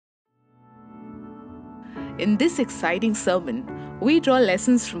In this exciting sermon, we draw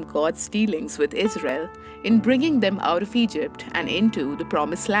lessons from God's dealings with Israel in bringing them out of Egypt and into the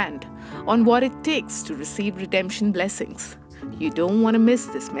Promised Land on what it takes to receive redemption blessings. You don't want to miss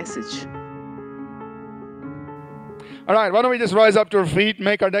this message. All right, why don't we just rise up to our feet,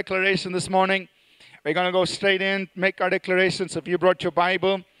 make our declaration this morning. We're going to go straight in, make our declarations. If you brought your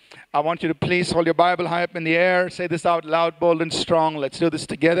Bible, I want you to please hold your Bible high up in the air. Say this out loud, bold, and strong. Let's do this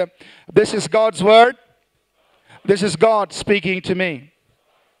together. This is God's word. This is God speaking to me.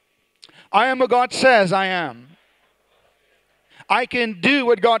 I am what God says I am. I can do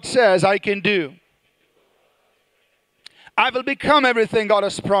what God says I can do. I will become everything God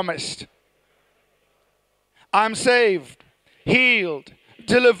has promised. I'm saved, healed,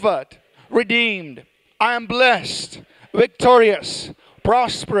 delivered, redeemed. I am blessed, victorious,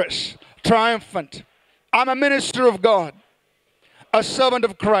 prosperous, triumphant. I'm a minister of God, a servant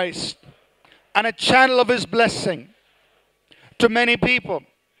of Christ, and a channel of His blessing to many people.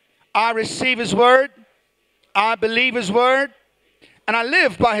 I receive His word, I believe His word, and I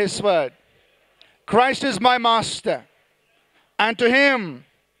live by His word. Christ is my master, and to Him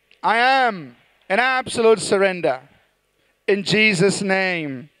I am in absolute surrender. In Jesus'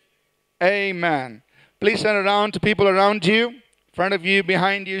 name, amen. Please turn around to people around you, in front of you,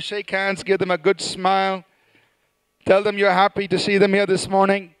 behind you. Shake hands, give them a good smile. Tell them you're happy to see them here this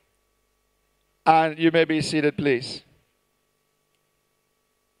morning. And you may be seated, please.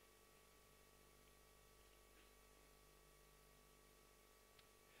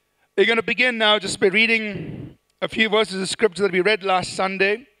 We're going to begin now just by reading a few verses of scripture that we read last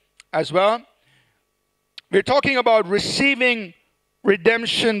Sunday as well. We're talking about receiving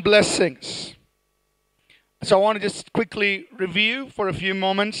redemption blessings. So I want to just quickly review for a few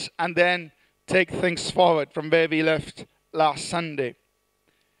moments and then take things forward from where we left last Sunday.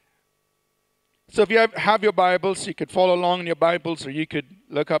 So if you have your Bibles, you could follow along in your Bibles, or you could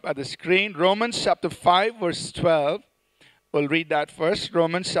look up at the screen. Romans chapter 5, verse 12. We'll read that first.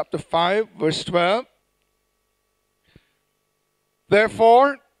 Romans chapter 5, verse 12.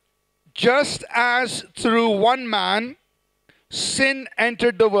 Therefore, just as through one man sin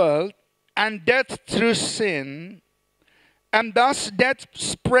entered the world, and death through sin, and thus death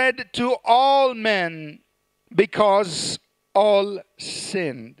spread to all men because all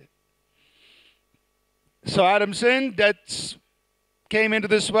sinned. So Adam sinned, death came into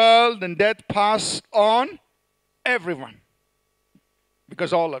this world, and death passed on everyone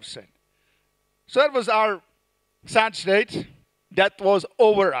because all have sinned. So that was our sad state. Death was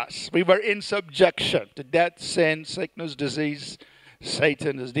over us. We were in subjection to death, sin, sickness, disease,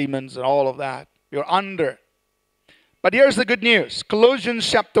 Satan, his demons, and all of that. We were under. But here's the good news. Colossians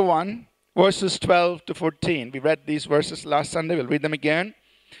chapter 1, verses 12 to 14. We read these verses last Sunday. We'll read them again.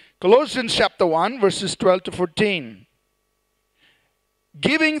 Colossians chapter 1, verses 12 to 14.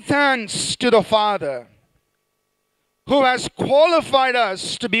 Giving thanks to the Father, who has qualified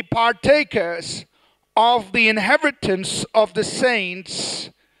us to be partakers of the inheritance of the saints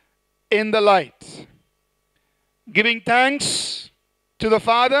in the light. Giving thanks to the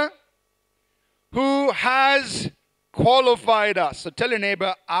Father, who has qualified us. So tell your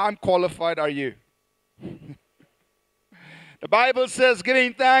neighbor, I'm qualified, are you? The Bible says,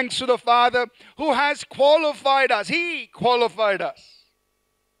 giving thanks to the Father who has qualified us. He qualified us.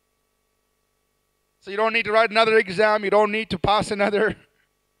 So you don't need to write another exam. You don't need to pass another,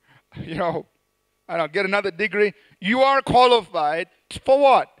 get another degree. You are qualified for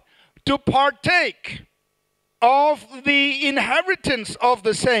what? To partake of the inheritance of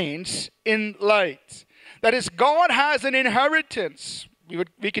the saints in light. That is, God has an inheritance.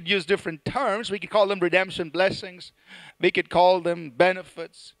 We could use different terms. We could call them redemption blessings. We could call them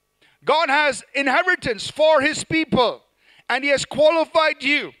benefits. God has inheritance for His people. And He has qualified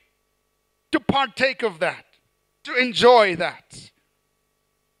you to partake of that. To enjoy that.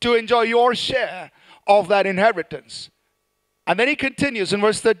 To enjoy your share of that inheritance. And then He continues in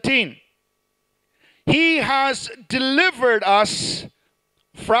verse 13. He has delivered us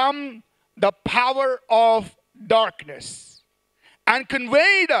from the power of darkness and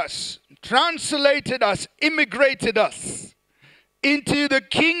conveyed us, translated us, immigrated us into the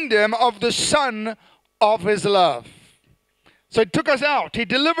kingdom of the Son of His love. So He took us out. He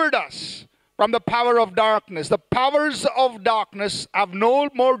delivered us from the power of darkness. The powers of darkness have no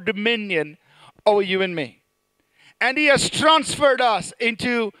more dominion over you and me. And He has transferred us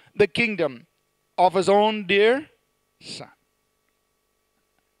into the kingdom of His own dear Son.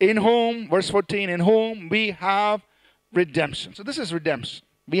 In whom, verse 14, in whom we have redemption. So this is redemption.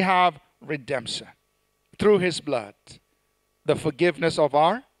 We have redemption through His blood, the forgiveness of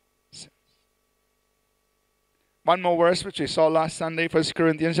our sins. One more verse which we saw last Sunday, 1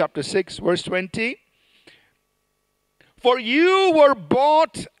 Corinthians chapter 6, verse 20. For you were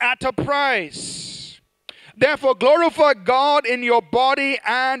bought at a price. Therefore glorify God in your body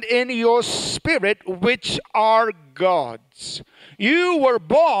and in your spirit, which are God's. You were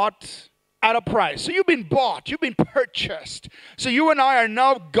bought at a price. So you've been bought. You've been purchased. So you and I are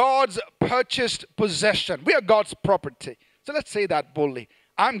now God's purchased possession. We are God's property. So let's say that boldly.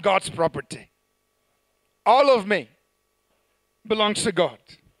 I'm God's property. All of me belongs to God.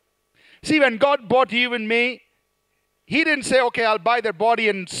 See, when God bought you and me, He didn't say, okay, I'll buy their body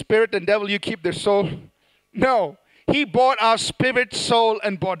and spirit, and devil, you keep their soul. No. He bought our spirit, soul,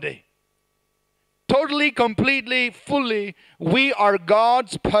 and body. Totally, completely, fully, we are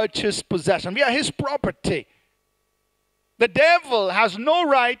God's purchased possession. We are His property. The devil has no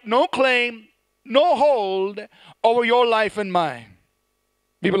right, no claim, no hold over your life and mine.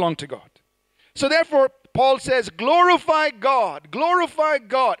 We belong to God. So therefore, Paul says, glorify God. Glorify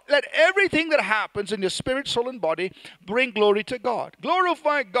God. Let everything that happens in your spirit, soul, and body bring glory to God.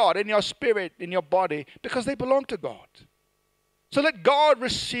 Glorify God in your spirit, in your body, because they belong to God. So let God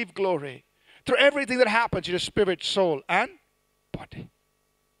receive glory through everything that happens in your spirit, soul, and body.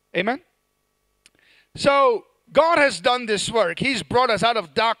 Amen? So God has done this work. He's brought us out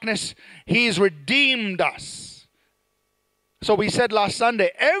of darkness. He's redeemed us. So we said last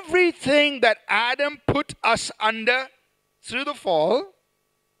Sunday, everything that Adam put us under through the fall,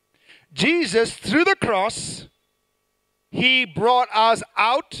 Jesus, through the cross, He brought us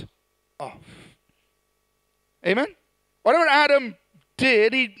out of. Amen? Whatever Adam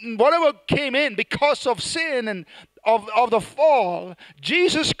did, whatever came in because of sin and of the fall,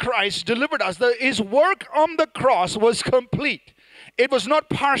 Jesus Christ delivered us. His work on the cross was complete. It was not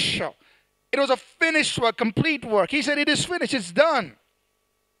partial. It was a finished work, complete work. He said, it is finished, it's done.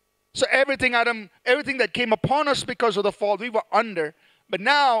 So everything that came upon us because of the fall, we were under. But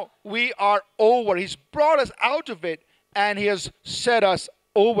now we are over. He's brought us out of it, and He has set us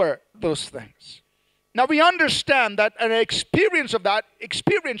over those things. Now we understand that an experience of that,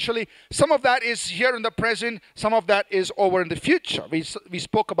 experientially, some of that is here in the present, some of that is over in the future. We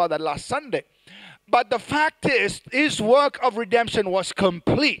spoke about that last Sunday. But the fact is, His work of redemption was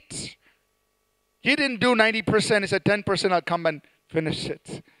complete. He didn't do 90%. He said 10%, I'll come and finish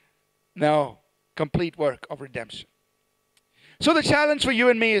it. No, complete work of redemption. So the challenge for you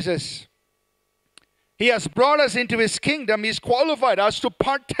and me is this. He has brought us into His kingdom. He's qualified us to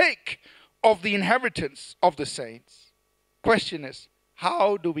partake of the inheritance of the saints. Question is,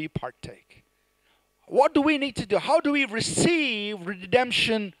 how do we partake? What do we need to do? How do we receive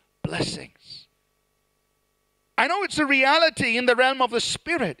redemption blessings? I know it's a reality in the realm of the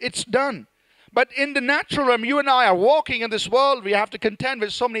Spirit. It's done. But in the natural realm, you and I are walking in this world. We have to contend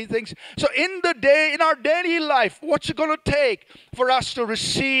with so many things. So in our daily life, what's it going to take for us to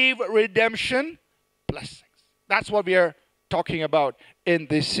receive redemption blessings? That's what we are talking about in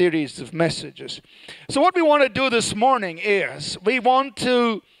this series of messages. So what we want to do this morning is we want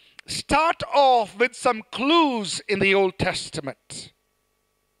to start off with some clues in the Old Testament.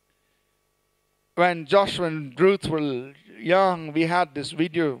 When Joshua and Ruth were young, we had this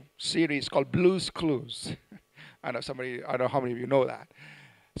video series called Blue's Clues. I don't know how many of you know that.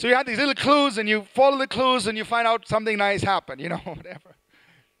 So you had these little clues, and you follow the clues, and you find out something nice happened, whatever.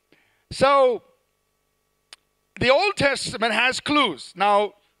 So the Old Testament has clues.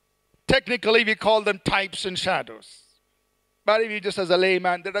 Now, technically, we call them types and shadows. But if you just as a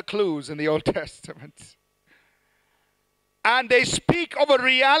layman, there are clues in the Old Testament. And they speak of a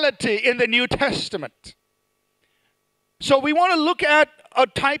reality in the New Testament. So we want to look at a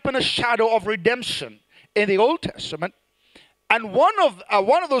type and a shadow of redemption in the Old Testament. And one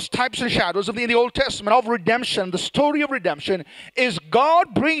of those types and shadows in the Old Testament of redemption, the story of redemption, is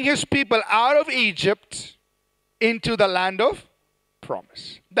God bringing His people out of Egypt into the land of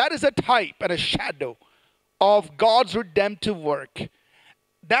promise. That is a type and a shadow of God's redemptive work.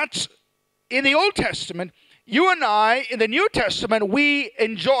 That's in the Old Testament. You and I, in the New Testament, we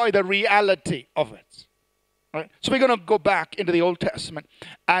enjoy the reality of it. Right? So we're going to go back into the Old Testament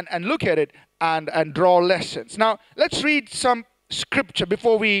and look at it and draw lessons. Now, let's read some scripture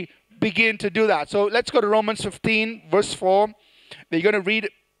before we begin to do that. So let's go to Romans 15, verse 4. We're going to read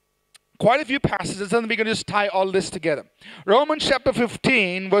quite a few passages, and then we're going to just tie all this together. Romans chapter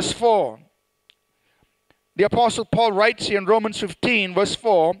 15, verse 4. The Apostle Paul writes here in Romans 15, verse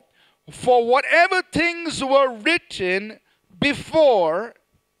 4, for whatever things were written before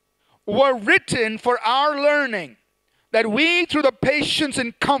were written for our learning, that we through the patience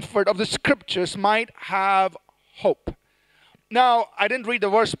and comfort of the Scriptures might have hope. Now, I didn't read the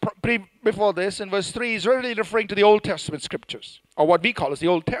verse before this. In verse 3, he's really referring to the Old Testament scriptures, or what we call as the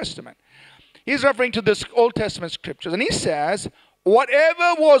Old Testament. He's referring to this Old Testament scriptures. And he says,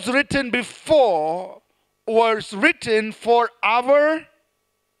 whatever was written before was written for our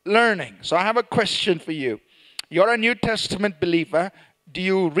learning. So I have a question for you. You're a New Testament believer. Do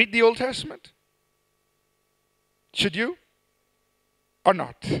you read the Old Testament? Should you? Or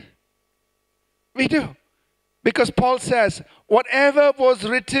not? We do. Because Paul says, whatever was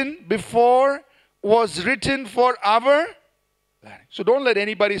written before was written for our learning. So don't let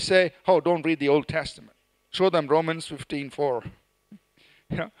anybody say, oh, don't read the Old Testament. Show them Romans 15:4.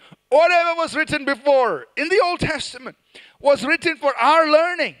 Whatever was written before in the Old Testament was written for our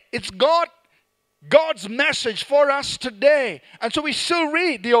learning. It's God's message for us today. And so we still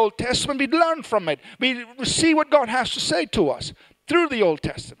read the Old Testament. We learn from it. We see what God has to say to us through the Old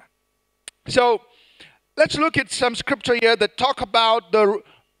Testament. So let's look at some scripture here that talk about the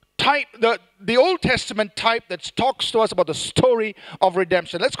type, the Old Testament type that talks to us about the story of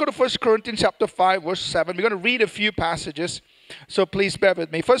redemption. Let's go to 1 Corinthians chapter 5, verse 7. We're going to read a few passages, so please bear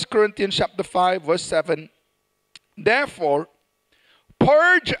with me. 1 Corinthians chapter 5, verse 7. Therefore,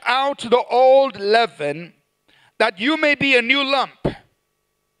 purge out the old leaven, that you may be a new lump,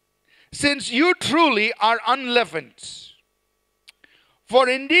 since you truly are unleavened. For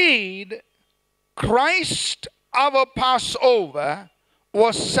indeed, Christ, our Passover,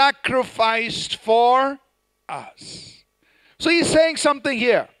 was sacrificed for us. So he's saying something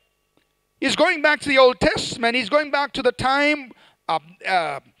here. He's going back to the Old Testament. He's going back to the time,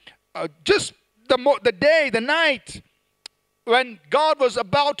 just the day, the night, when God was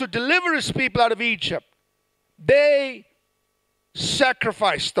about to deliver his people out of Egypt. They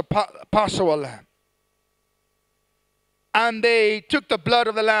sacrificed the Passover lamb. And they took the blood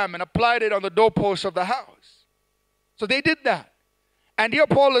of the lamb and applied it on the doorposts of the house. So they did that. And here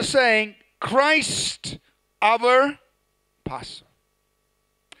Paul is saying, Christ, our Passover.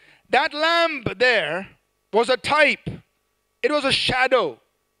 That lamb there was a type. It was a shadow.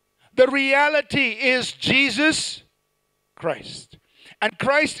 The reality is Jesus Christ. And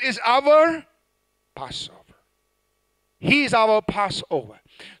Christ is our Passover. He is our Passover.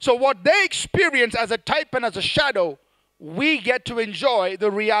 So what they experience as a type and as a shadow, we get to enjoy the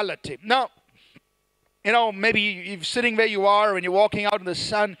reality. Now, maybe you're sitting where you are and you're walking out in the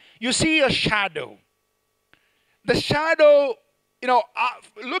sun, you see a shadow. The shadow,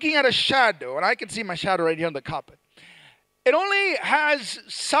 looking at a shadow, and I can see my shadow right here on the carpet. It only has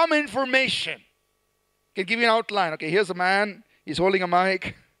some information. I can give you an outline. Okay, here's a man. He's holding a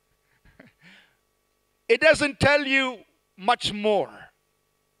mic. It doesn't tell you much more.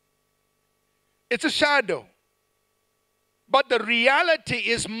 It's a shadow. But the reality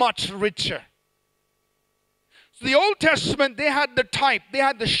is much richer. So the Old Testament, they had the type, they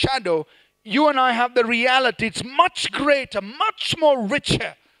had the shadow. You and I have the reality. It's much greater, much more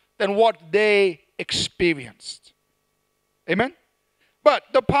richer than what they experienced. Amen? But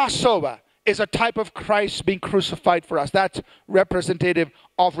the Passover is a type of Christ being crucified for us. That's representative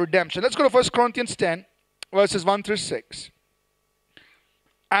of redemption. Let's go to 1 Corinthians 10, verses 1 through 6.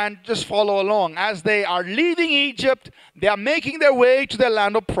 And just follow along. As they are leaving Egypt, they are making their way to their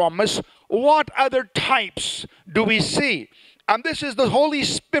land of promise. What other types do we see? And this is the Holy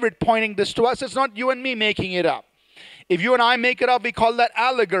Spirit pointing this to us. It's not you and me making it up. If you and I make it up, we call that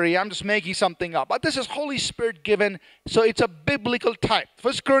allegory. I'm just making something up. But this is Holy Spirit given, so it's a biblical type.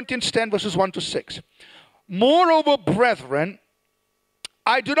 1 Corinthians 10, verses 1 to 6. Moreover, brethren,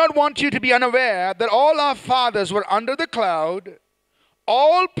 I do not want you to be unaware that all our fathers were under the cloud,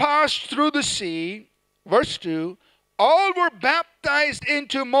 all passed through the sea, verse 2, all were baptized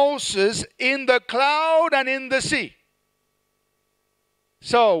into Moses in the cloud and in the sea.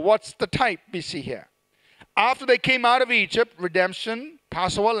 So, what's the type we see here? After they came out of Egypt, redemption,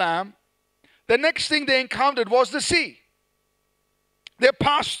 Passover lamb, the next thing they encountered was the sea. They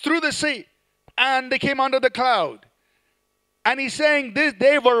passed through the sea and they came under the cloud. And he's saying this,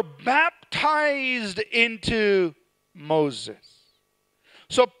 they were baptized into Moses.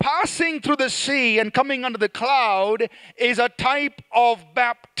 So passing through the sea and coming under the cloud is a type of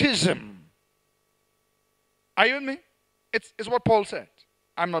baptism. Are you with me? It's what Paul said.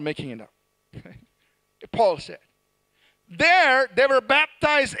 I'm not making it up. Paul said. There, they were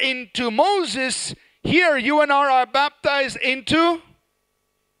baptized into Moses. Here, you and I are baptized into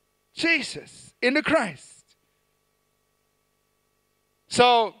Jesus, into Christ.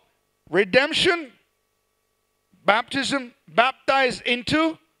 So, redemption, baptism, baptized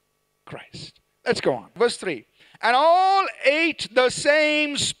into Christ. Let's go on. Verse 3. And all ate the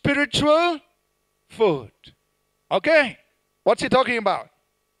same spiritual food. Okay. What's he talking about?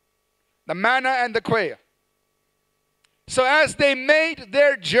 The manna and the quail. So as they made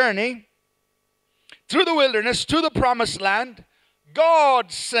their journey through the wilderness to the promised land,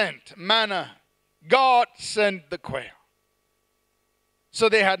 God sent manna. God sent the quail. So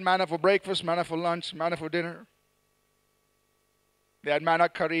they had manna for breakfast, manna for lunch, manna for dinner. They had manna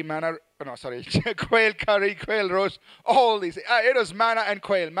curry, quail curry, quail roast, all these. It was manna and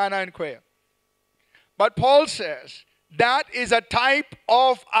quail, manna and quail. But Paul says that is a type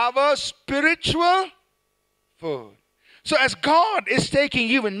of our spiritual food. So as God is taking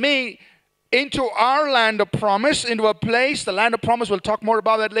you and me into our land of promise, into a place, the land of promise, we'll talk more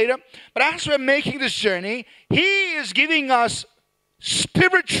about that later. But as we're making this journey, He is giving us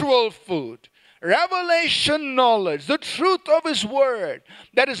spiritual food, revelation knowledge, the truth of His Word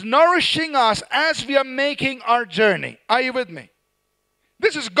that is nourishing us as we are making our journey. Are you with me?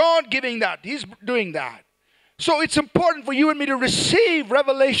 This is God giving that. He's doing that. So it's important for you and me to receive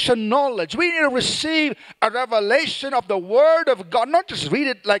revelation knowledge. We need to receive a revelation of the Word of God. Not just read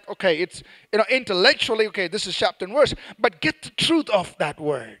it like, okay, it's intellectually, okay, this is chapter and verse. But get the truth of that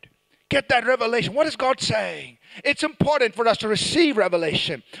Word. Get that revelation. What is God saying? It's important for us to receive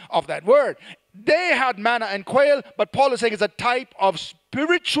revelation of that Word. They had manna and quail, but Paul is saying it's a type of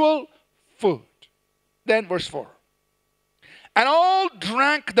spiritual food. Then verse 4. And all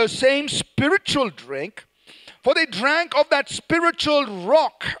drank the same spiritual drink, for they drank of that spiritual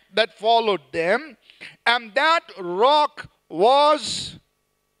rock that followed them, and that rock was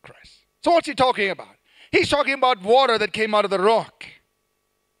Christ. So what's he talking about? He's talking about water that came out of the rock.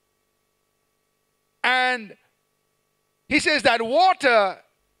 And he says that water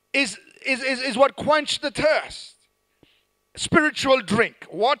is what quenched the thirst. Spiritual drink.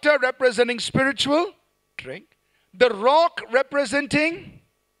 Water representing spiritual drink. The rock representing,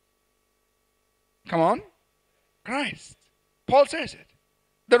 come on, Christ. Paul says it.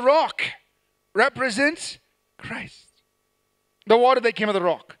 The rock represents Christ. The water that came out of the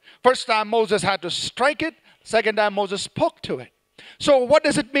rock. First time Moses had to strike it. Second time Moses spoke to it. So what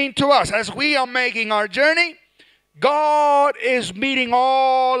does it mean to us? As we are making our journey, God is meeting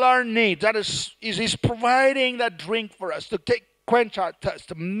all our needs. That is, He's providing that drink for us to quench our thirst,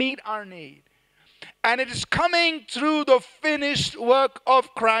 to meet our need. And it is coming through the finished work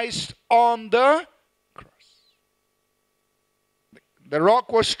of Christ on the cross. The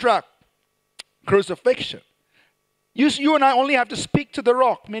rock was struck. Crucifixion. You and I only have to speak to the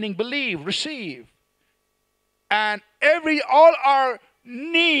rock, meaning believe, receive. And all our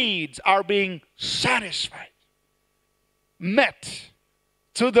needs are being satisfied, met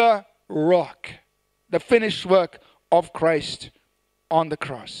to the rock, the finished work of Christ on the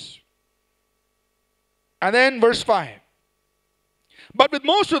cross. And then verse 5. But with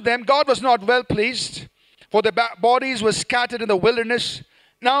most of them, God was not well pleased, for their bodies were scattered in the wilderness.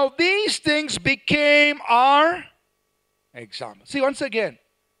 Now these things became our example. See, once again,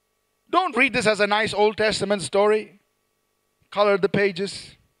 don't read this as a nice Old Testament story. Color the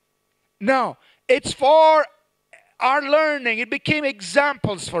pages. No, it's for our learning. It became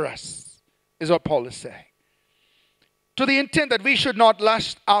examples for us, is what Paul is saying. To the intent that we should not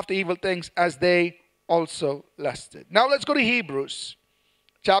lust after evil things as they also lusted. Now let's go to Hebrews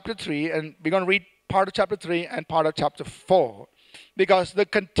chapter 3, and we're going to read part of chapter 3 and part of chapter 4, because the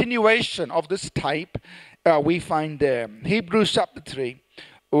continuation of this type we find there. Hebrews chapter 3,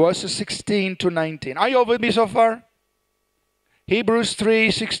 verses 16 to 19. Are you all with me so far? Hebrews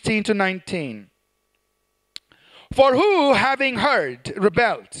 3, 16 to 19. For who, having heard,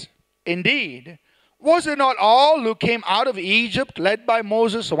 rebelled? Indeed, was it not all who came out of Egypt led by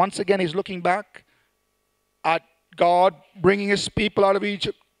Moses? So once again, he's looking back at God bringing His people out of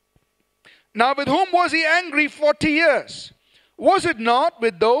Egypt. Now with whom was He angry 40 years? Was it not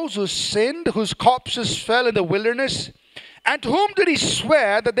with those who sinned, whose corpses fell in the wilderness? And to whom did He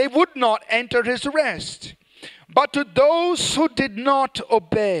swear that they would not enter His rest? But to those who did not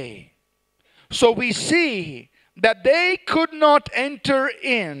obey. So we see that they could not enter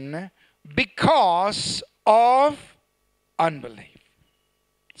in because of unbelief.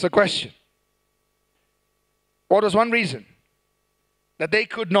 It's a question. What was one reason that they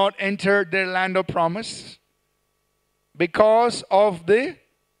could not enter their land of promise? Because of their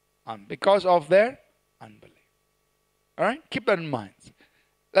unbelief. All right? Keep that in mind.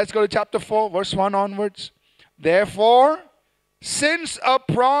 Let's go to chapter 4, verse 1 onwards. Therefore, since a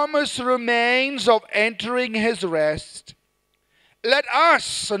promise remains of entering His rest, let us,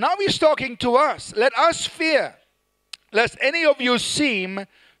 so now He's talking to us, let us fear, lest any of you seem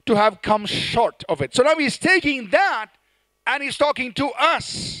to have come short of it. So now He's taking that and He's talking to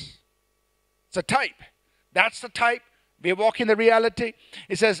us. It's a type. That's the type. We walk in the reality.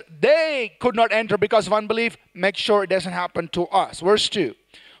 It says they could not enter because of unbelief. Make sure it doesn't happen to us. Verse 2.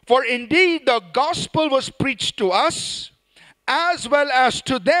 For indeed the gospel was preached to us as well as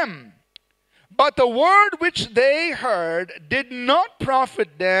to them. But the word which they heard did not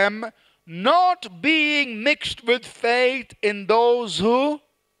profit them, not being mixed with faith in those who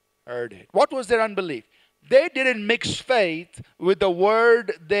heard it. What was their unbelief? They didn't mix faith with the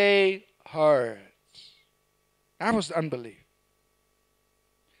word they heard. That was unbelief.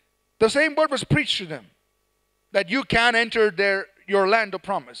 The same word was preached to them, that you can enter your land of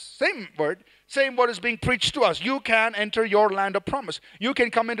promise. Same word is being preached to us. You can enter your land of promise. You can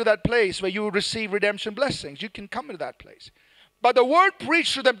come into that place where you receive redemption blessings. You can come into that place. But the word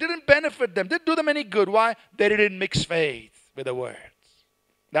preached to them didn't benefit them, didn't do them any good. Why? They didn't mix faith with the words.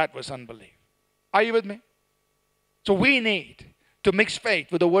 That was unbelief. Are you with me? So we need to mix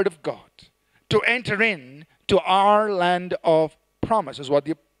faith with the word of God to enter in to our land of promise, is what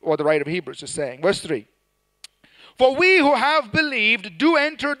the writer of Hebrews is saying. Verse 3. For we who have believed do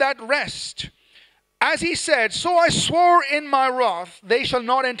enter that rest. As he said, so I swore in my wrath, they shall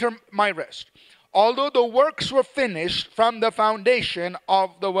not enter my rest, although the works were finished from the foundation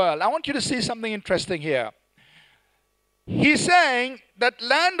of the world. I want you to see something interesting here. He's saying that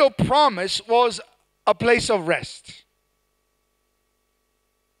land of promise was a place of rest.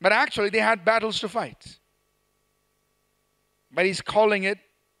 But actually they had battles to fight. But he's calling it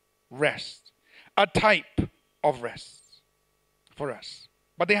rest. A type of rest for us.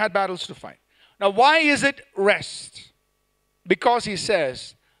 But they had battles to fight. Now why is it rest? Because he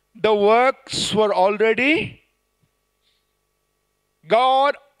says the works were already,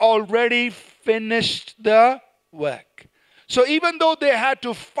 God already finished the work. So even though they had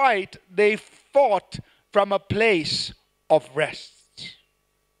to fight, they fought from a place of rest.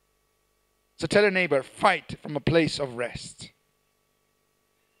 So tell your neighbor, fight from a place of rest.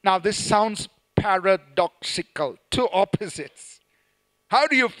 Now this sounds paradoxical, two opposites. How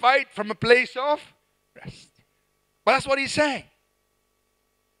do you fight from a place of rest? But that's what he's saying.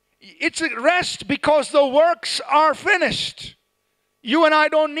 It's a rest because the works are finished. You and I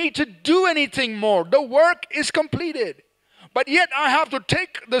don't need to do anything more. The work is completed. But yet I have to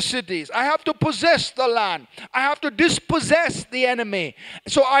take the cities. I have to possess the land. I have to dispossess the enemy.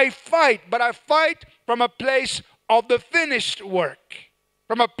 So I fight, but I fight from a place of the finished work.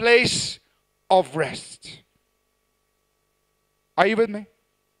 From a place of rest. Are you with me?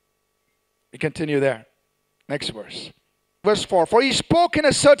 We continue there. Next verse. Verse 4. For he spoke in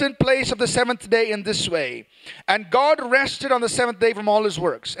a certain place of the seventh day in this way. And God rested on the seventh day from all his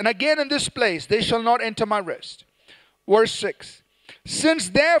works. And again in this place they shall not enter my rest. Verse 6. Since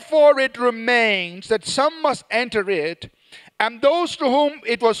therefore it remains that some must enter it, and those to whom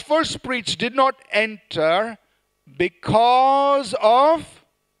it was first preached did not enter because of...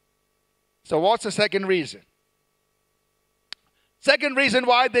 So what's the second reason? Second reason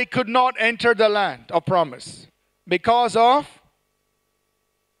why they could not enter the land of promise. Because of...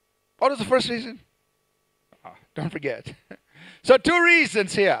 What was the first reason? Don't forget. So two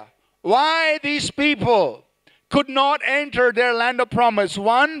reasons here. Why these people could not enter their land of promise.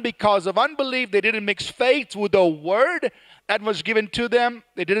 One, because of unbelief. They didn't mix faith with the word that was given to them.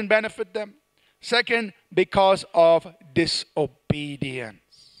 They didn't benefit them. Second, because of disobedience.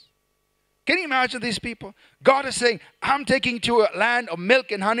 Can you imagine these people? God is saying, I'm taking to a land of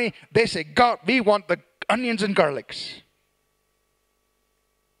milk and honey. They say, God, we want the onions and garlics.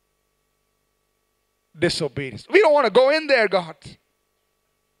 Disobedience. We don't want to go in there, God.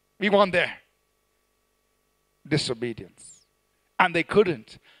 We want there. Disobedience. And they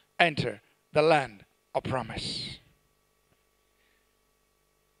couldn't enter the land of promise.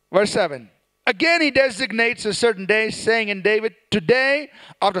 Verse 7. Again he designates a certain day, saying in David, today,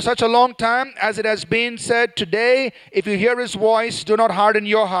 after such a long time, as it has been said, today, if you hear his voice, do not harden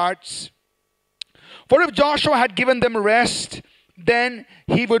your hearts. For if Joshua had given them rest, then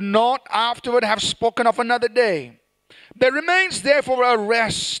he would not afterward have spoken of another day. There remains therefore a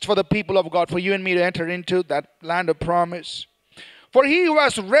rest for the people of God, for you and me to enter into that land of promise. For he who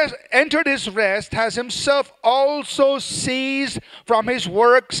has entered his rest has himself also ceased from his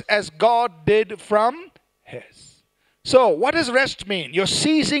works as God did from his. So what does rest mean? You're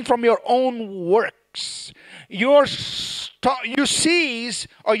ceasing from your own works. You cease,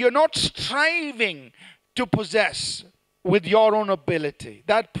 or you're not striving to possess with your own ability.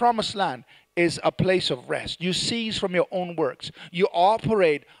 That promised land is a place of rest. You cease from your own works. You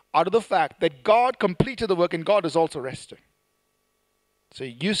operate out of the fact that God completed the work and God is also resting. So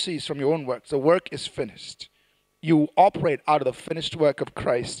you cease from your own works. The work is finished. You operate out of the finished work of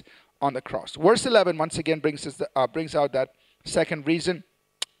Christ on the cross. Verse 11 once again brings out that second reason.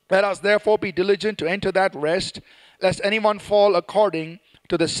 Let us therefore be diligent to enter that rest, lest anyone fall according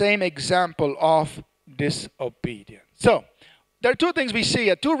to the same example of disobedience. So, there are two things we see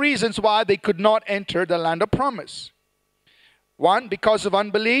here, two reasons why they could not enter the land of promise. One, because of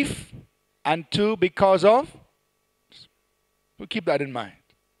unbelief, and two, because of... We'll keep that in mind.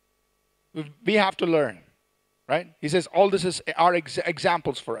 We have to learn, right? He says all this are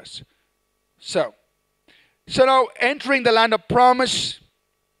examples for us. So now entering the land of promise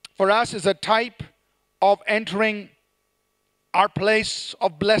for us is a type of entering our place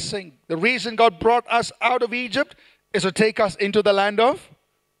of blessing. The reason God brought us out of Egypt is to take us into the land of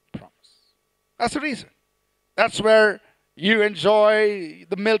promise. That's the reason. That's where you enjoy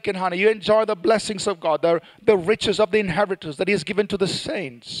the milk and honey. You enjoy the blessings of God, the riches of the inheritance that He has given to the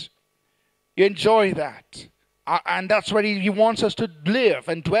saints. You enjoy that. And that's where He wants us to live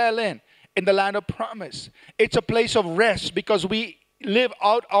and dwell in the land of promise. It's a place of rest because we live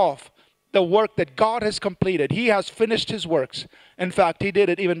out of the work that God has completed. He has finished His works. In fact, He did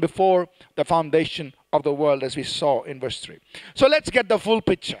it even before the foundation of the world, as we saw in verse 3. So let's get the full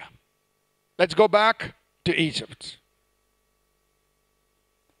picture. Let's go back to Egypt.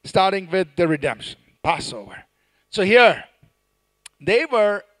 Starting with the redemption, Passover. So here, they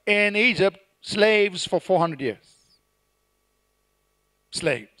were in Egypt slaves for 400 years.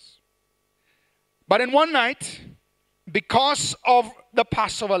 Slaves. But in one night, because of the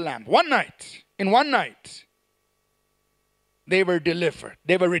Passover lamb, in one night, they were delivered.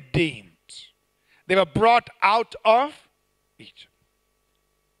 They were redeemed. They were brought out of Egypt.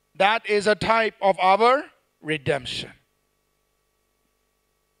 That is a type of our redemption.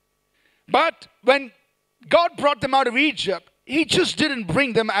 But when God brought them out of Egypt, He just didn't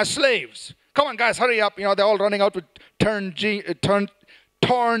bring them as slaves. Come on, guys, hurry up. They're all running out with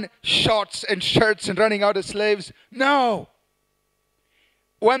torn shorts and shirts and running out as slaves. No.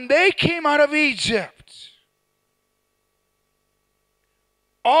 When they came out of Egypt,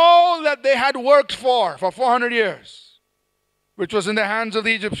 all that they had worked for 400 years, which was in the hands of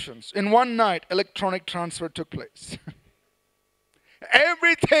the Egyptians, in one night, electronic transfer took place.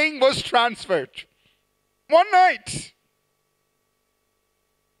 Everything was transferred. One night.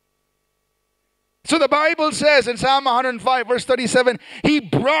 So the Bible says in Psalm 105 verse 37, He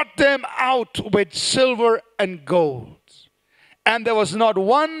brought them out with silver and gold. And there was not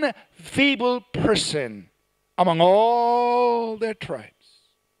one feeble person among all their tribes.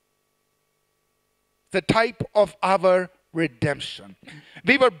 The type of our redemption.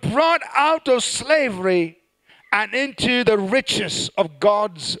 We were brought out of slavery and into the riches of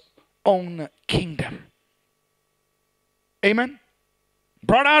God's own kingdom. Amen?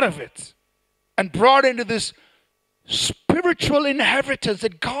 Brought out of it and brought into this spiritual inheritance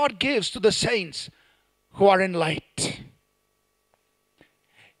that God gives to the saints who are in light.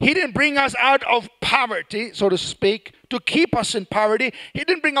 He didn't bring us out of poverty, so to speak, to keep us in poverty. He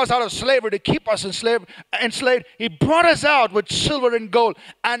didn't bring us out of slavery to keep us enslaved. He brought us out with silver and gold.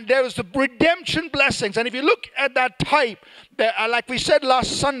 And there was the redemption blessings. And if you look at that type, like we said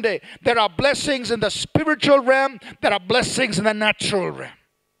last Sunday, there are blessings in the spiritual realm. There are blessings in the natural realm.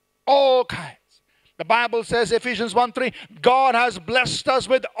 All kinds. The Bible says, Ephesians 1:3, God has blessed us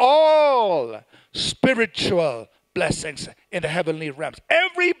with all spiritual blessings in the heavenly realms.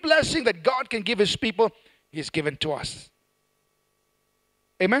 Every blessing that God can give His people, He's given to us.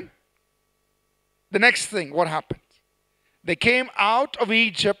 Amen? The next thing, what happened? They came out of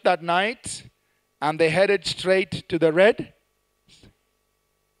Egypt that night and they headed straight to the Red Sea.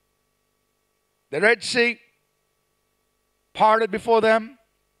 The Red Sea parted before them.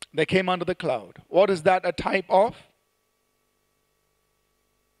 They came under the cloud. What is that a type of?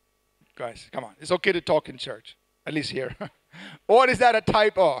 Guys, come on. It's okay to talk in church. At least here. What is that a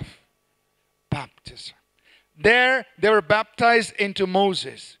type of? Baptism. There, they were baptized into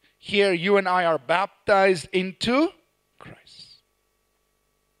Moses. Here, you and I are baptized into Christ.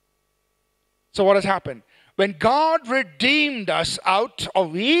 So what has happened? When God redeemed us out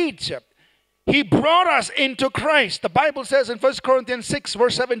of Egypt, He brought us into Christ. The Bible says in 1 Corinthians 6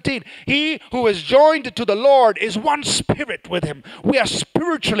 verse 17, He who is joined to the Lord is one spirit with Him. We are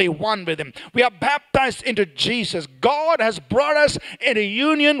spiritually one with Him. We are baptized into Jesus. God has brought us into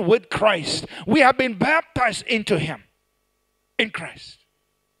union with Christ. We have been baptized into Him. In Christ.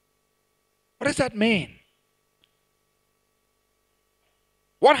 What does that mean?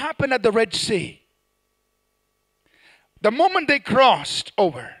 What happened at the Red Sea? The moment they crossed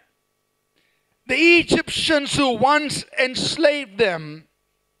over, the Egyptians who once enslaved them,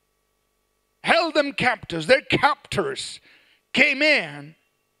 held them captives, their captors came in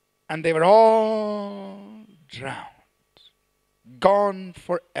And they were all drowned, gone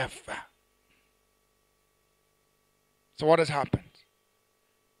forever. So what has happened?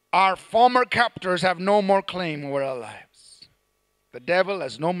 Our former captors have no more claim over our lives. The devil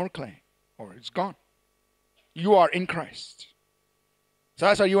has no more claim, or it's gone. You are in Christ. So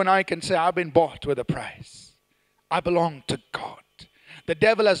that's how you and I can say, I've been bought with a price. I belong to God. The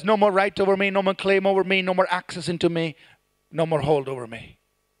devil has no more right over me, no more claim over me, no more access into me, no more hold over me.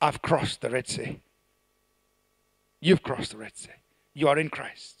 I've crossed the Red Sea. You've crossed the Red Sea. You are in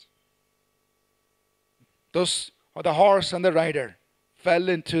Christ. Those are the horse and the rider fell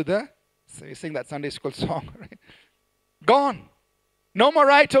into the, so you sing that Sunday school song, right? Gone. No more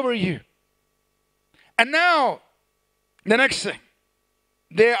right over you. And now, the next thing.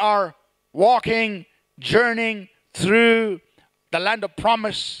 They are walking, journeying through the land of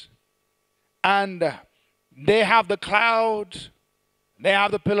promise. And they have the cloud. They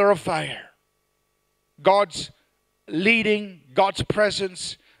have the pillar of fire. God's leading, God's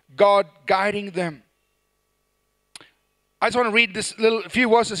presence, God guiding them. I just want to read this few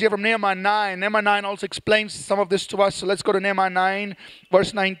verses here from Nehemiah 9. Nehemiah 9 also explains some of this to us. So let's go to Nehemiah 9,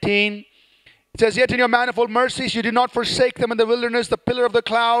 verse 19. It says, yet in your manifold mercies you did not forsake them in the wilderness. The pillar of the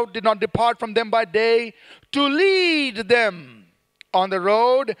cloud did not depart from them by day to lead them on the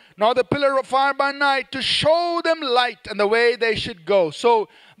road, nor the pillar of fire by night to show them light and the way they should go. So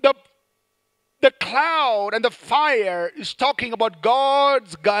the cloud and the fire is talking about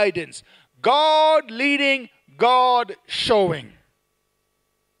God's guidance. God leading, God showing.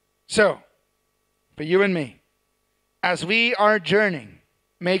 So, for you and me, as we are journeying,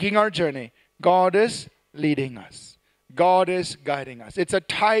 making our journey, God is leading us. God is guiding us. It's a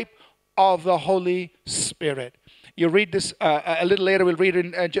type of the Holy Spirit. You read this a little later. We'll read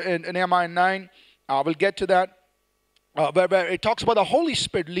it in Nehemiah 9. We'll get to that. Where it talks about the Holy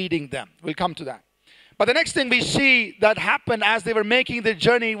Spirit leading them. We'll come to that. But the next thing we see that happened as they were making the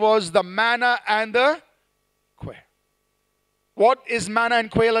journey was the manna and the quail. What is manna and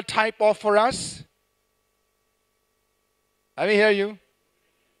quail a type of for us? Let me hear you.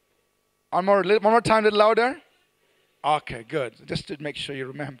 One more time, a little louder. Okay, good. Just to make sure you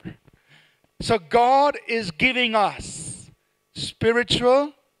remember. So God is giving us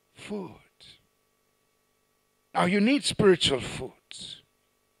spiritual food. Now you need spiritual food.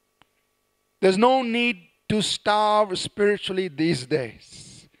 There's no need to starve spiritually these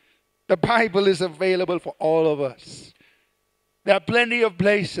days. The Bible is available for all of us. There are plenty of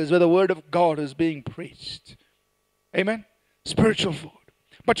places where the Word of God is being preached. Amen? Spiritual food.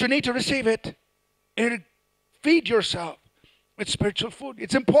 But you need to receive it. Feed yourself with spiritual food.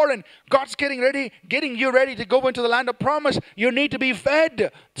 It's important. God's getting you ready to go into the land of promise. You need to be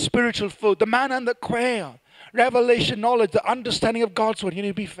fed spiritual food. The manna and the quail. Revelation, knowledge, the understanding of God's word. You need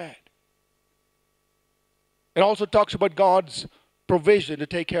to be fed. It also talks about God's provision to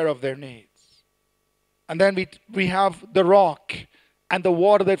take care of their needs. And then we have the rock and the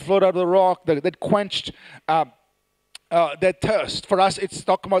water that flowed out of the rock that quenched their thirst. For us, it's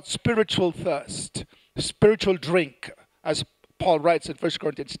talking about spiritual thirst, spiritual drink. As Paul writes in 1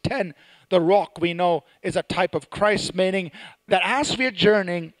 Corinthians 10, the rock we know is a type of Christ, meaning that as we are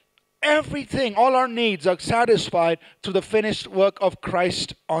journeying, everything, all our needs are satisfied through the finished work of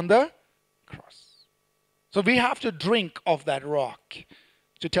Christ on the cross. So we have to drink of that rock.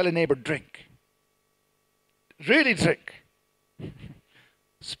 So tell a neighbor, drink. Really drink.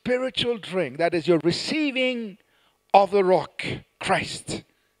 Spiritual drink. That is, you're receiving of the rock, Christ.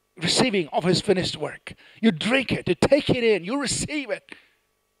 Receiving of His finished work. You drink it. You take it in. You receive it.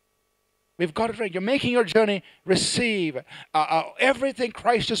 We've got to drink. You're making your journey. Receive everything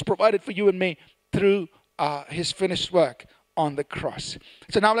Christ has provided for you and me through His finished work on the cross.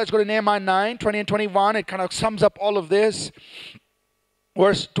 So now let's go to Nehemiah 9, 20 and 21. It kind of sums up all of this.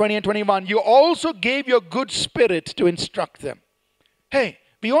 Verse 20 and 21. You also gave your good spirit to instruct them. Hey,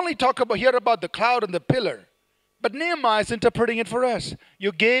 we only hear about the cloud and the pillar. But Nehemiah is interpreting it for us.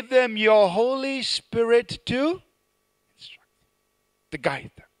 You gave them your Holy Spirit to instruct them, to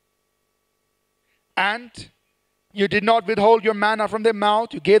guide them. And you did not withhold your manna from their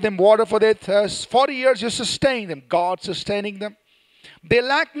mouth. You gave them water for their thirst. 40 years you sustained them. God sustaining them. They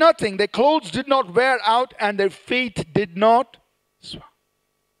lacked nothing. Their clothes did not wear out and their feet did not swell.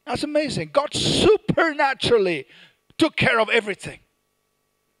 That's amazing. God supernaturally took care of everything.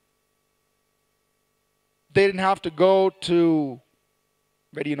 They didn't have to go to,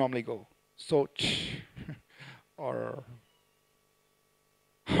 where do you normally go? Soch or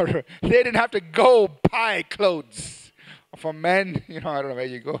they didn't have to go buy clothes. For men, I don't know where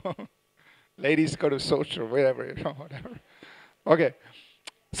you go. Ladies go to Soch or wherever, whatever. Okay.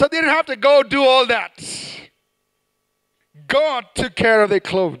 So they didn't have to go do all that. God took care of their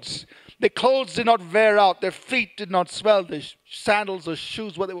clothes. Their clothes did not wear out. Their feet did not swell. Their sandals or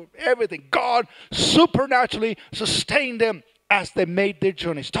shoes, whatever, everything. God supernaturally sustained them as they made their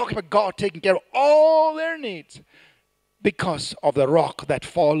journeys. Talking about God taking care of all their needs because of the rock that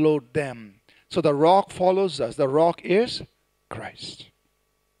followed them. So the rock follows us. The rock is Christ.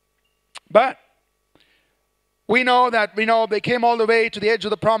 But we know they came all the way to the edge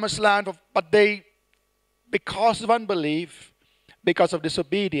of the promised land, but they, because of unbelief, because of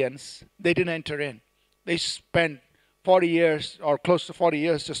disobedience, they didn't enter in. They spent 40 years or close to 40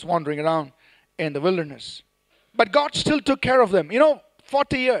 years just wandering around in the wilderness. But God still took care of them.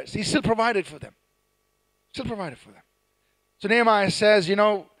 40 years, He still provided for them. Still provided for them. So Nehemiah says, in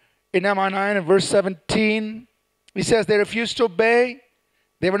Nehemiah 9 and verse 17, he says, they refused to obey.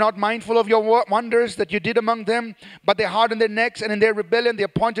 They were not mindful of your wonders that you did among them, but they hardened their necks, and in their rebellion they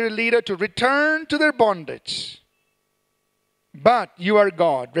appointed a leader to return to their bondage. But you are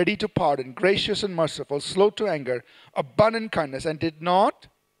God, ready to pardon, gracious and merciful, slow to anger, abundant in kindness, and did not.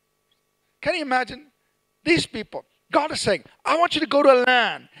 Can you imagine? These people, God is saying, I want you to go to a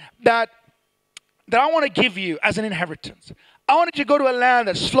land that I want to give you as an inheritance. I want you to go to a land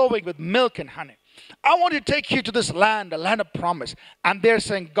that's flowing with milk and honey. I want to take you to this land, a land of promise. And they're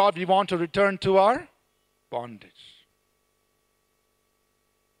saying, God, we want to return to our bondage.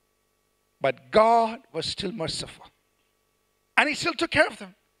 But God was still merciful. And He still took care of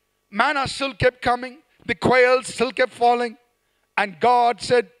them. Manna still kept coming. The quails still kept falling. And God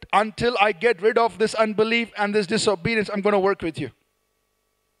said, until I get rid of this unbelief and this disobedience, I'm going to work with you.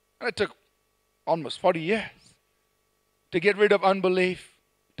 And it took almost 40 years to get rid of unbelief,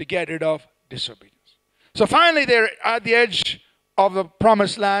 to get rid of disobedience. So finally they're at the edge of the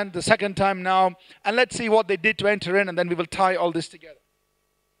promised land, the second time now. And let's see what they did to enter in, and then we will tie all this together.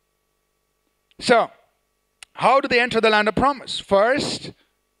 So, how did they enter the land of promise? First,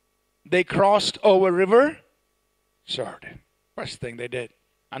 they crossed over river Jordan. First thing they did.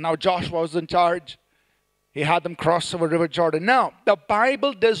 And now Joshua was in charge. He had them cross over river Jordan. Now, the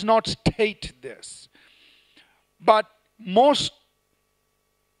Bible does not state this. But most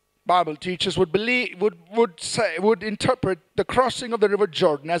Bible teachers would interpret the crossing of the river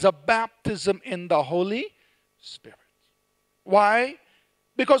Jordan as a baptism in the Holy Spirit. Why?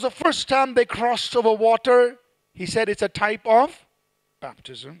 Because the first time they crossed over water, he said it's a type of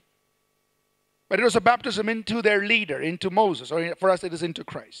baptism. But it was a baptism into their leader, into Moses, or for us it is into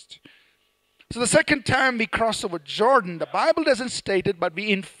Christ. So the second time we cross over Jordan, the Bible doesn't state it, but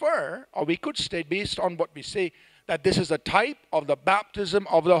we infer, or we could state based on what we say, that this is a type of the baptism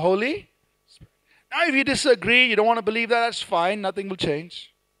of the Holy Spirit. Now if you disagree, you don't want to believe that, that's fine, nothing will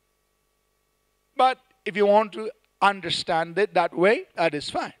change. But if you want to understand it that way, that is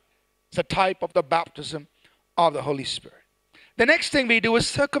fine. It's a type of the baptism of the Holy Spirit. The next thing we do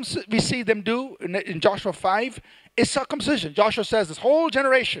is we see them do in Joshua 5 is circumcision. Joshua says this whole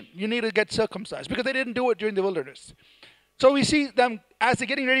generation, you need to get circumcised because they didn't do it during the wilderness. So we see them as they're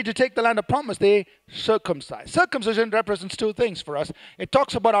getting ready to take the land of promise, they circumcise. Circumcision represents two things for us. It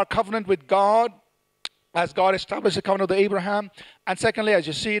talks about our covenant with God as God established the covenant with Abraham. And secondly, as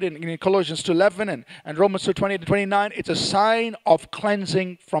you see it in Colossians 2:11 and Romans 2:20-29, it's a sign of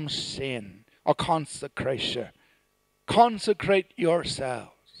cleansing from sin or consecration. Consecrate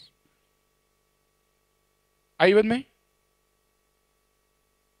yourselves. Are you with me?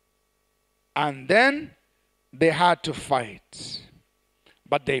 And then they had to fight.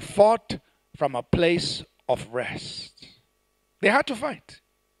 But they fought from a place of rest. They had to fight.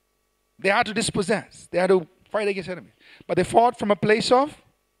 They had to dispossess. They had to fight against enemies. But they fought from a place of rest.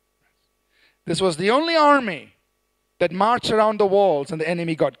 This was the only army that marched around the walls and the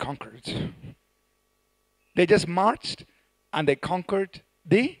enemy got conquered. They just marched and they conquered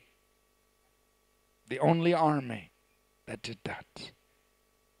the only army that did that.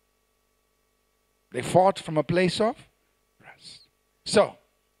 They fought from a place of rest. So,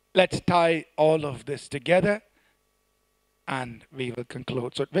 let's tie all of this together and we will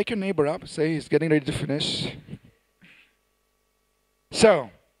conclude. So, wake your neighbor up. Say he's getting ready to finish. So,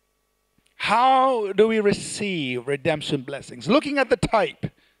 how do we receive redemption blessings? Looking at the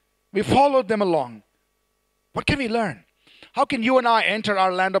type, we followed them along. What can we learn? How can you and I enter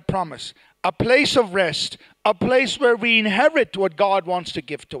our land of promise? A place of rest, a place where we inherit what God wants to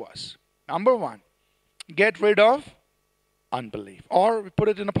give to us. Number one, get rid of unbelief. Or, put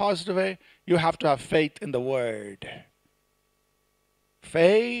it in a positive way, you have to have faith in the Word.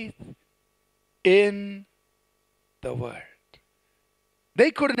 Faith in the Word.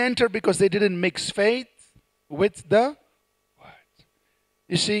 They couldn't enter because they didn't mix faith with the Word.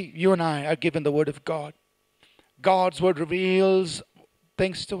 You see, you and I are given the Word of God. God's Word reveals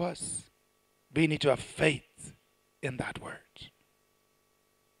things to us. We need to have faith in that Word.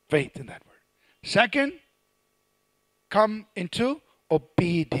 Faith in that Word. Second, come into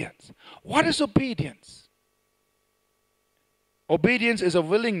obedience. What is obedience? Obedience is a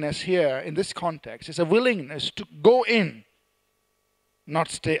willingness here in this context. It's a willingness to go in, not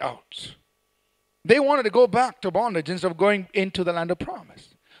stay out. They wanted to go back to bondage instead of going into the land of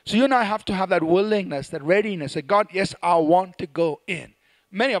promise. So you and I have to have that willingness, that readiness, that God, yes, I want to go in.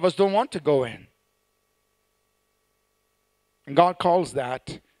 Many of us don't want to go in. And God calls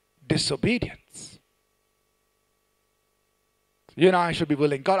that disobedience. You and I should be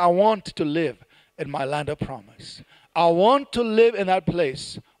willing. God, I want to live in my land of promise. I want to live in that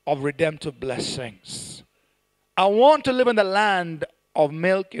place of redemptive blessings. I want to live in the land of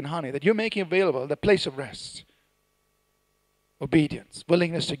milk and honey that you're making available, the place of rest. Obedience,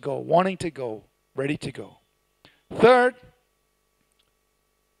 willingness to go, wanting to go, ready to go. Third,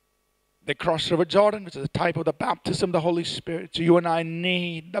 they crossed River Jordan, which is a type of the baptism of the Holy Spirit. So you and I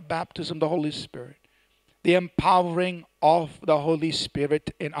need the baptism of the Holy Spirit. The empowering of the Holy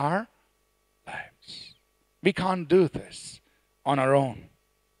Spirit in our lives. We can't do this on our own.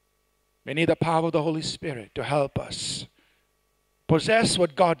 We need the power of the Holy Spirit to help us possess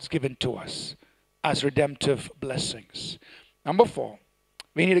what God's given to us as redemptive blessings. Number 4,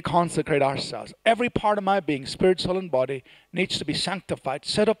 we need to consecrate ourselves. Every part of my being, spirit, soul, and body, needs to be sanctified,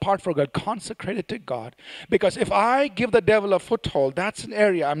 set apart for God, consecrated to God. Because if I give the devil a foothold, that's an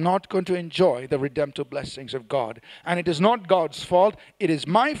area I'm not going to enjoy the redemptive blessings of God. And it is not God's fault. It is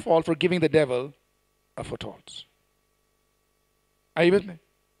my fault for giving the devil a foothold. Are you with me?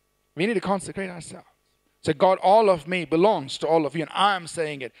 We need to consecrate ourselves. Say, God, all of me belongs to all of you. And I'm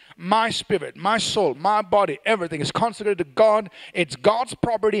saying it. My spirit, my soul, my body, everything is consecrated to God. It's God's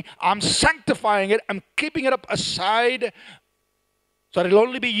property. I'm sanctifying it. I'm keeping it up aside so that it'll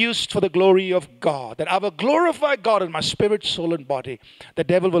only be used for the glory of God. That I will glorify God in my spirit, soul, and body. The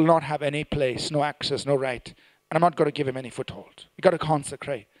devil will not have any place, no access, no right. And I'm not going to give him any foothold. We've got to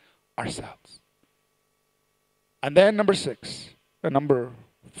consecrate ourselves. And then number 5.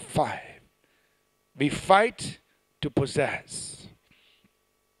 We fight to possess.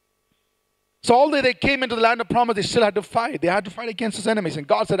 So all day they came into the land of promise, they still had to fight. They had to fight against his enemies. And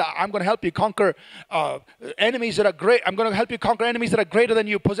God said, I'm going to help you conquer enemies that are great. I'm going to help you conquer enemies that are greater than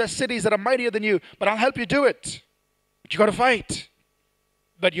you, possess cities that are mightier than you. But I'll help you do it. But you got to fight.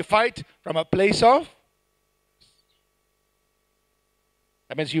 But you fight from a place of.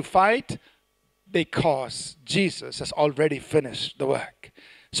 That means you fight because Jesus has already finished the work.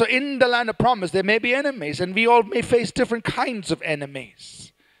 So in the land of promise, there may be enemies, and we all may face different kinds of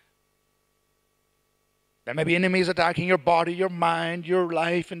enemies. There may be enemies attacking your body, your mind, your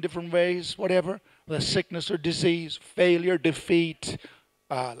life in different ways, whatever. The sickness or disease, failure, defeat,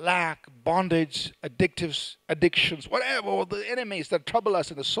 lack, bondage, addictions, whatever. All the enemies that trouble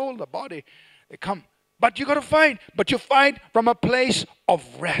us in the soul, the body, they come. But you got to fight. But you fight from a place of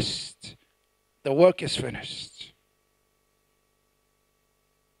rest. The work is finished.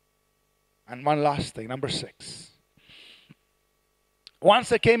 And one last thing, number 6. Once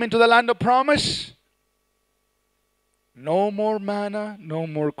they came into the land of promise, no more manna, no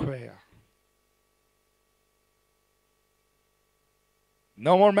more quail.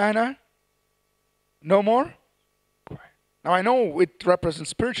 No more manna, no more quail. Now I know it represents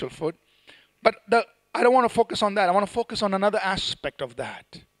spiritual food, but I don't want to focus on that. I want to focus on another aspect of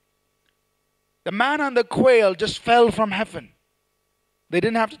that. The manna and the quail just fell from heaven. They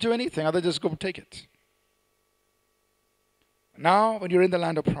didn't have to do anything other than just go take it. Now, when you're in the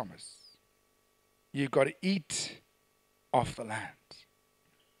land of promise, you've got to eat off the land.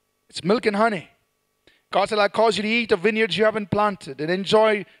 It's milk and honey. God said, I cause you to eat of vineyards you haven't planted and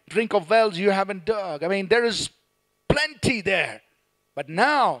enjoy drink of wells you haven't dug. I mean, there is plenty there. But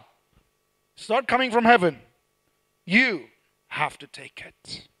now, it's not coming from heaven. You have to take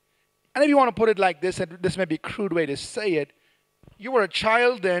it. And if you want to put it like this, and this may be a crude way to say it, you were a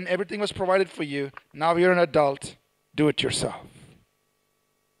child then, everything was provided for you. Now you're an adult, do it yourself.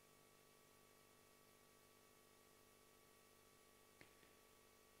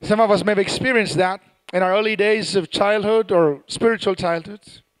 Some of us may have experienced that in our early days of childhood or spiritual childhood.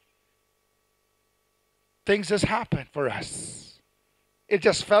 Things just happened for us. It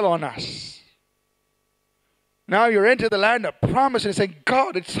just fell on us. Now you're into the land of promise and you're saying,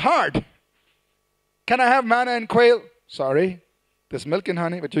 God, it's hard. Can I have manna and quail? Sorry. There's milk and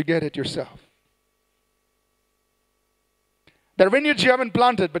honey, but you get it yourself. There are vineyards you haven't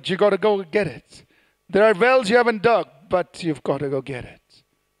planted, but you got to go get it. There are wells you haven't dug, but you've got to go get it.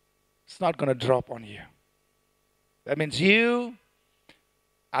 It's not going to drop on you. That means you,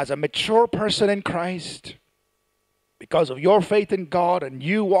 as a mature person in Christ, because of your faith in God and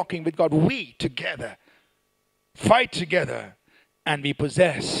you walking with God, we together fight together and we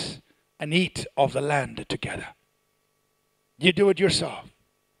possess and eat of the land together. You do it yourself.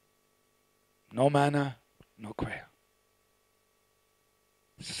 No manna, no quail.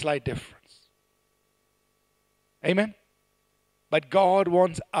 It's a slight difference. Amen? But God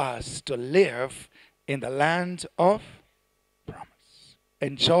wants us to live in the land of promise.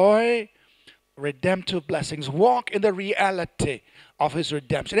 Enjoy redemptive blessings. Walk in the reality of His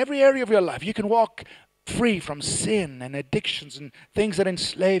redemption. Every area of your life, you can walk free from sin and addictions and things that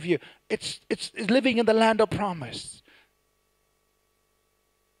enslave you. It's living in the land of promise.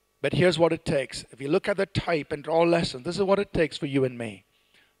 But here's what it takes. If you look at the type and draw lessons, this is what it takes for you and me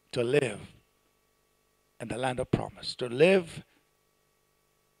to live in the land of promise, to live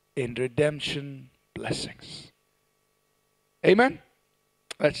in redemption blessings. Amen?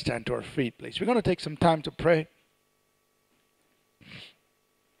 Let's stand to our feet, please. We're going to take some time to pray.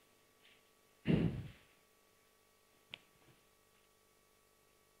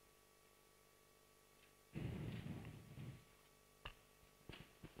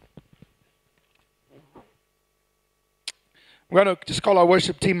 We're going to just call our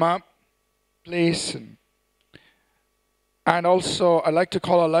worship team up, please. And also, I'd like to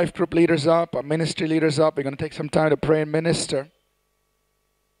call our life group leaders up, our ministry leaders up. We're going to take some time to pray and minister.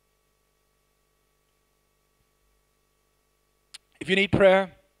 If you need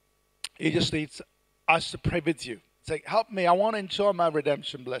prayer, you just need us to pray with you. Say, help me, I want to enjoy my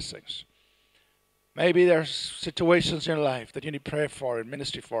redemption blessings. Maybe there's situations in your life that you need prayer for and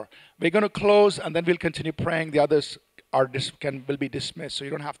ministry for. We're going to close and then we'll continue praying. The others will be dismissed, so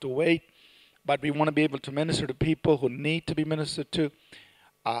you don't have to wait. But we want to be able to minister to people who need to be ministered to.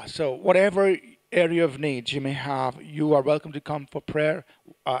 So whatever area of needs you may have, you are welcome to come for prayer.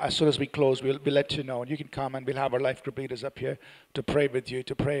 As soon as we close, we'll let you know. And you can come and we'll have our life group leaders up here to pray with you,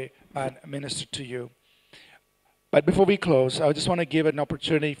 to pray and minister to you. But before we close, I just want to give an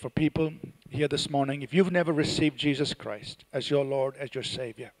opportunity for people here this morning. If you've never received Jesus Christ as your Lord, as your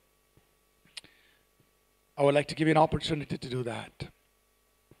Savior, I would like to give you an opportunity to do that.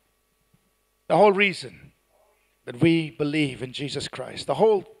 The whole reason that we believe in Jesus Christ, the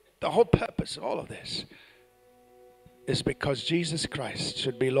whole purpose of all of this is because Jesus Christ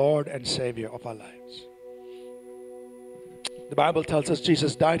should be Lord and Savior of our lives. The Bible tells us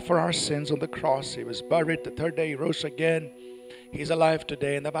Jesus died for our sins on the cross. He was buried. The third day He rose again. He's alive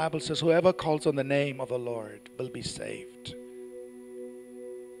today. And the Bible says whoever calls on the name of the Lord will be saved.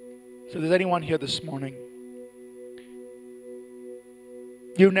 So if there's anyone here this morning,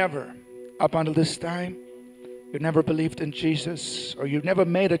 you never, up until this time, you never believed in Jesus, or you've never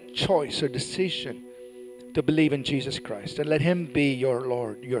made a choice or decision to believe in Jesus Christ and let Him be your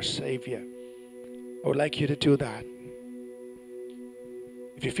Lord, your Savior, I would like you to do that.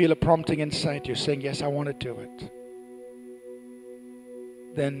 If you feel a prompting inside you saying, yes, I want to do it,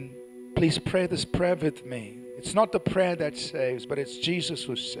 then please pray this prayer with me. It's not the prayer that saves, but it's Jesus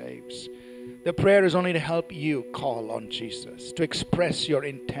who saves. The prayer is only to help you call on Jesus, to express your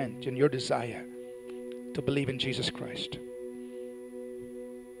intent and your desire to believe in Jesus Christ.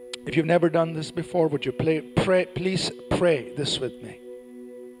 If you've never done this before, would you please pray this with me?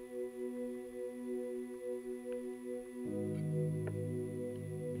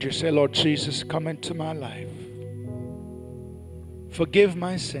 Would you say, Lord Jesus, come into my life. Forgive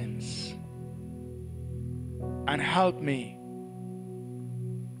my sins and help me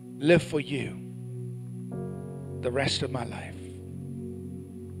live for you the rest of my life.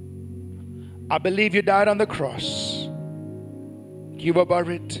 I believe you died on the cross, you were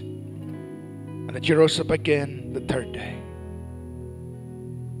buried, and that you rose up again the third day.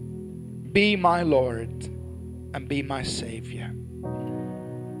 Be my Lord and be my Savior.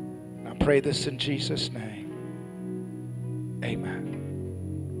 And I pray this in Jesus' name.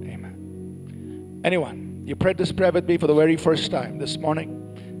 Amen. Amen. Anyone, you prayed this prayer with me for the very first time this morning?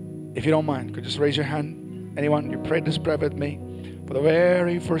 If you don't mind, could you just raise your hand? Anyone, you prayed this prayer with me for the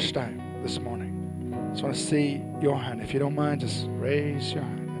very first time this morning? I just want to see your hand. If you don't mind, just raise your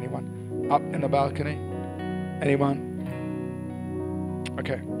hand. Anyone up in the balcony? Anyone?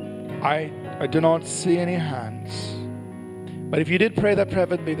 Okay. I do not see any hands. But if you did pray that prayer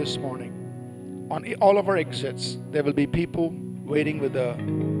with me this morning, on all of our exits, there will be people waiting with a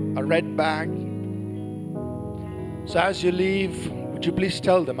red bag. So as you leave, would you please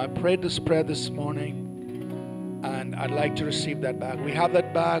tell them, I prayed this prayer this morning and I'd like to receive that bag. We have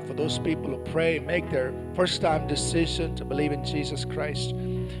that bag for those people who pray, make their first time decision to believe in Jesus Christ.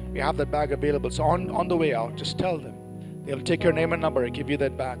 We have that bag available. So on the way out, just tell them. They'll take your name and number and give you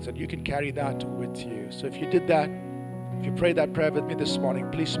that bag so you can carry that with you. So if you did that, if you prayed that prayer with me this morning,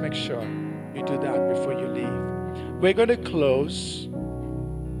 please make sure you do that before you leave. We're going to close.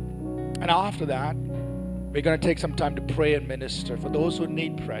 And after that, we're going to take some time to pray and minister. For those who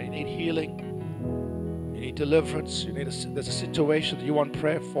need prayer, you need healing, you need deliverance, there's a situation that you want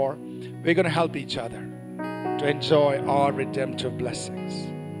prayer for, we're going to help each other to enjoy our redemptive blessings.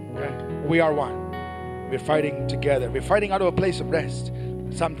 Okay? We are one. We're fighting together. We're fighting out of a place of rest.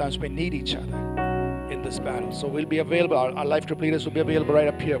 Sometimes we need each other in this battle. So we'll be available. Our life group leaders will be available right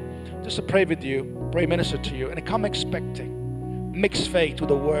up here just to pray with you, pray, minister to you, and come expecting. Mix faith with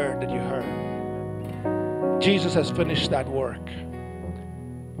the word that you heard. Jesus has finished that work.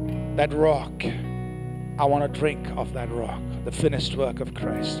 That rock, I want to drink of that rock, the finished work of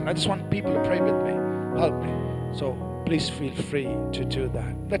Christ. And I just want people to pray with me, help me. So please feel free to do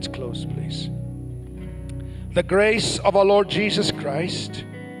that. Let's close, please. The grace of our Lord Jesus Christ,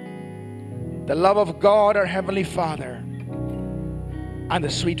 the love of God, our Heavenly Father, and the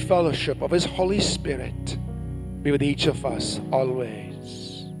sweet fellowship of His Holy Spirit be with each of us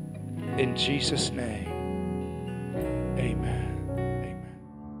always. In Jesus' name, amen.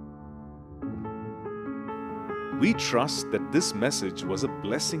 Amen. We trust that this message was a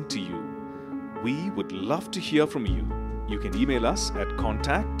blessing to you. We would love to hear from you. You can email us at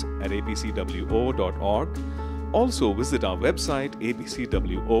contact@abcwo.org. Also visit our website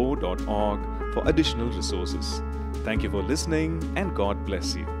abcwo.org for additional resources. Thank you for listening, and God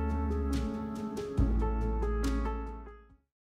bless you.